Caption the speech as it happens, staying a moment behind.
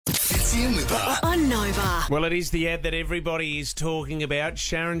Casey and Lipa. On Nova. Well, it is the ad that everybody is talking about.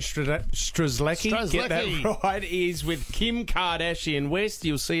 Sharon Strzelecki, get that right, is with Kim Kardashian West.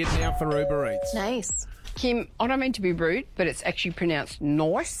 You'll see it now for Uber Eats. Nice. Kim, I don't mean to be rude, but it's actually pronounced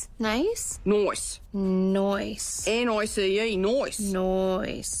nice. Nice. Nice. Noise. N-I-C-E, nice.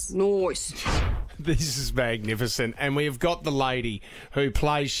 Noise. Nice. This is magnificent. And we've got the lady who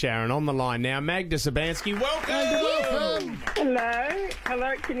plays Sharon on the line now. Magda Sabansky, welcome!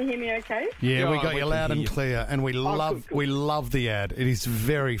 Hello, can you hear me okay? Yeah, we Oh, got we you can loud hear and you. clear, and we love the ad. It is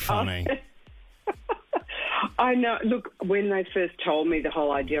very funny. I know, look, when they first told me the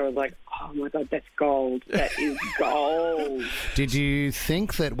whole idea, I was like, oh my God, that's gold. That is gold. Did you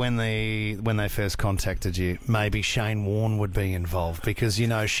think that when they first contacted you, maybe Shane Warne would be involved? Because, you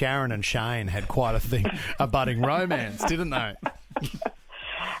know, Sharon and Shane had quite a budding romance, didn't they?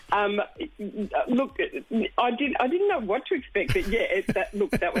 Look, I didn't know what to expect, but yeah,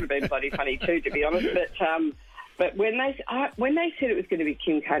 that would have been bloody funny too, to be honest. But when they said it was going to be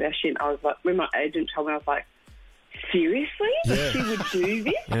Kim Kardashian, I was like, when my agent told me, I was like, seriously? Yeah. She would do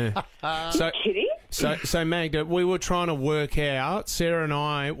this? Yeah. You kidding? So Magda, we were trying to work out, Sarah and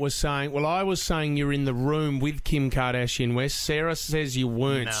I were saying, well, I was saying you're in the room with Kim Kardashian West. Sarah says you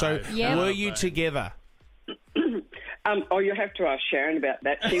weren't. No. So Yeah. were you together? You'll have to ask Sharon about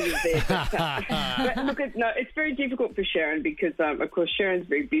that. She was there. But look, it's very difficult for Sharon because, of course, Sharon's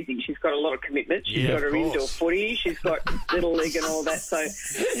very busy. She's got a lot of commitments. She's got her indoor footy. She's got Little League and all that. So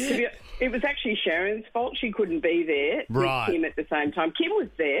it was actually Sharon's fault. She couldn't be there Right. with Kim at the same time. Kim was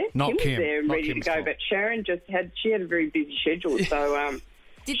there. Not Kim was Kim. there and Not ready Kim's to go. fault. But Sharon had a very busy schedule. So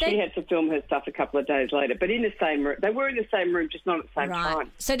she had to film her stuff a couple of days later. But in the same room. They were in the same room, just not at the same time.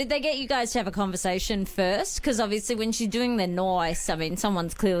 So did they get you guys to have a conversation first? Because obviously when she's doing the noise, I mean,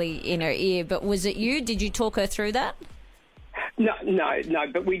 someone's clearly in her ear. But was it you? Did you talk her through that? No.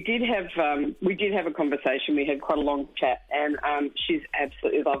 But we did have a conversation. We had quite a long chat, and she's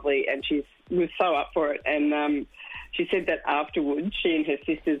absolutely lovely, and she was so up for it. And she said that afterwards, she and her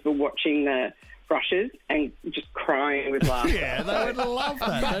sisters were watching the brushes and just crying with laughter. Yeah, they would love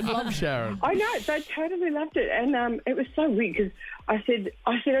that. They'd love Sharon. I know, they totally loved it, and it was so weird because I said,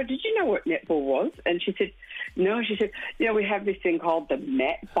 oh, did you know what netball was? And she said, no. She said, we have this thing called the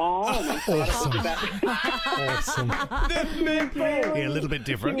mat ball. And I Awesome. Awesome. Yeah, a little bit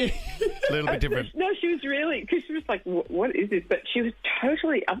different. No, she was really, because she was like, what is this? But she was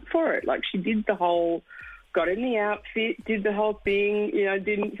totally up for it. Like, she did got in the outfit, did the whole thing,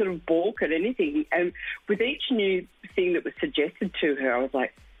 didn't sort of balk at anything. And with each new thing that was suggested to her, I was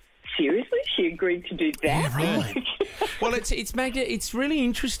like, seriously? She agreed to do that? Yeah, right. Well, it's Magda. It's really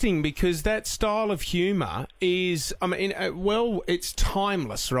interesting because that style of humour is, it's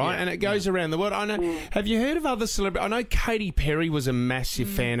timeless, right? And it goes around the world. I know. Have you heard of other celebrities? I know Katy Perry was a massive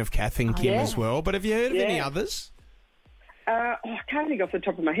fan of Kath and Kim as well. But have you heard of any others? I can't think off the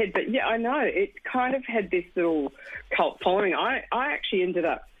top of my head, but yeah, I know. It kind of had this little cult following. I actually ended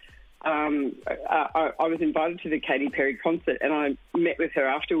up, I was invited to the Katy Perry concert, and I met with her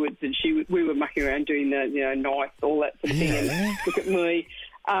afterwards, and we were mucking around doing the, nice, all that sort of thing, and look at me.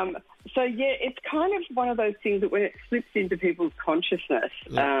 So yeah, it's kind of one of those things that when it slips into people's consciousness,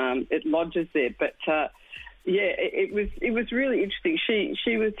 it lodges there. But it was really interesting.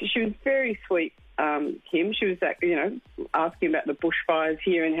 She was very sweet. Kim, she was asking about the bushfires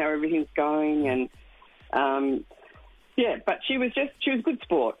here and how everything's going, and but she was good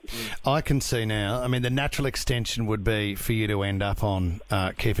sport. I can see now. I mean, the natural extension would be for you to end up on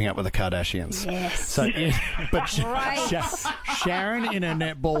Keeping Up with the Kardashians. Yes. So, but Sharon in a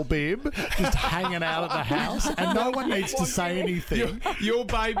netball bib, just hanging out at the house, and no one needs to say anything. You're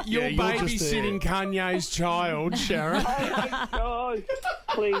you're babysitting just Kanye's child, Sharon. Oh my God!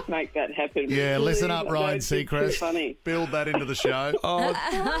 Please make that happen. Yeah, listen up, Please. Ryan No, it's too Seacrest. funny. Build that into the show.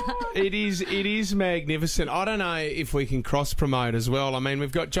 It is magnificent. I don't know if we can cross promote as well. I mean,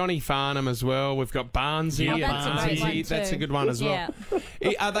 we've got Johnny Farnham as well. We've got Barnesy. Yeah, that's a great one too. That's a good one as well.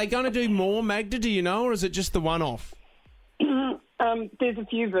 Are they going to do more, Magda? Do you know, or is it just the one-off? There's a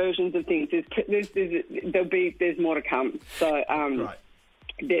few versions of things. There's more to come. So Right.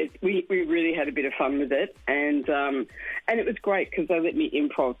 we really had a bit of fun with it, and it was great because they let me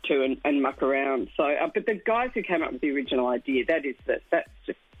improv too and muck around. So, but the guys who came up with the original idea, that's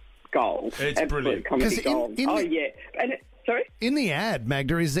just gold. It's Absolute brilliant. comedy 'Cause gold. And sorry. In the ad,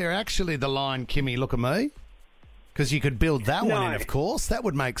 Magda, is there actually the line, Kimmy, look at me? Because you could build that one in, of course. That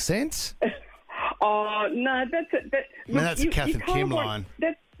would make sense. Oh, no, That's a Kath and Kim line.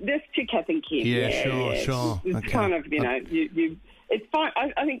 That's to Kath and Kim. Yeah, sure. It's Okay. kind of, it's fine.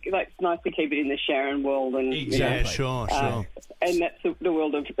 I think like it's nice to keep it in the Sharon world, and Exactly. Yeah, sure. and that's the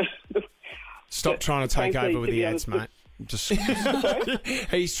world of. Stop trying to take frankly, over with to the be ads, honest, mate. Just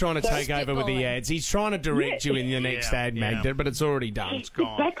he's trying to take over with the going. ads. He's trying to direct you in the next ad, Magda, but it's already done. It's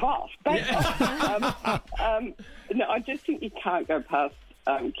gone. Back off. No, I just think you can't go past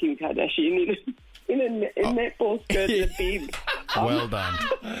Kim Kardashian in a netball skirt and a bib. Well done.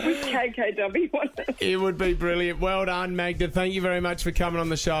 With KKW on it. It would be brilliant. Well done, Magda. Thank you very much for coming on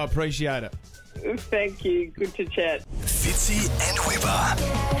the show. I appreciate it. Thank you. Good to chat. Fitzy and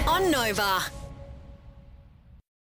Whipper. On Nova.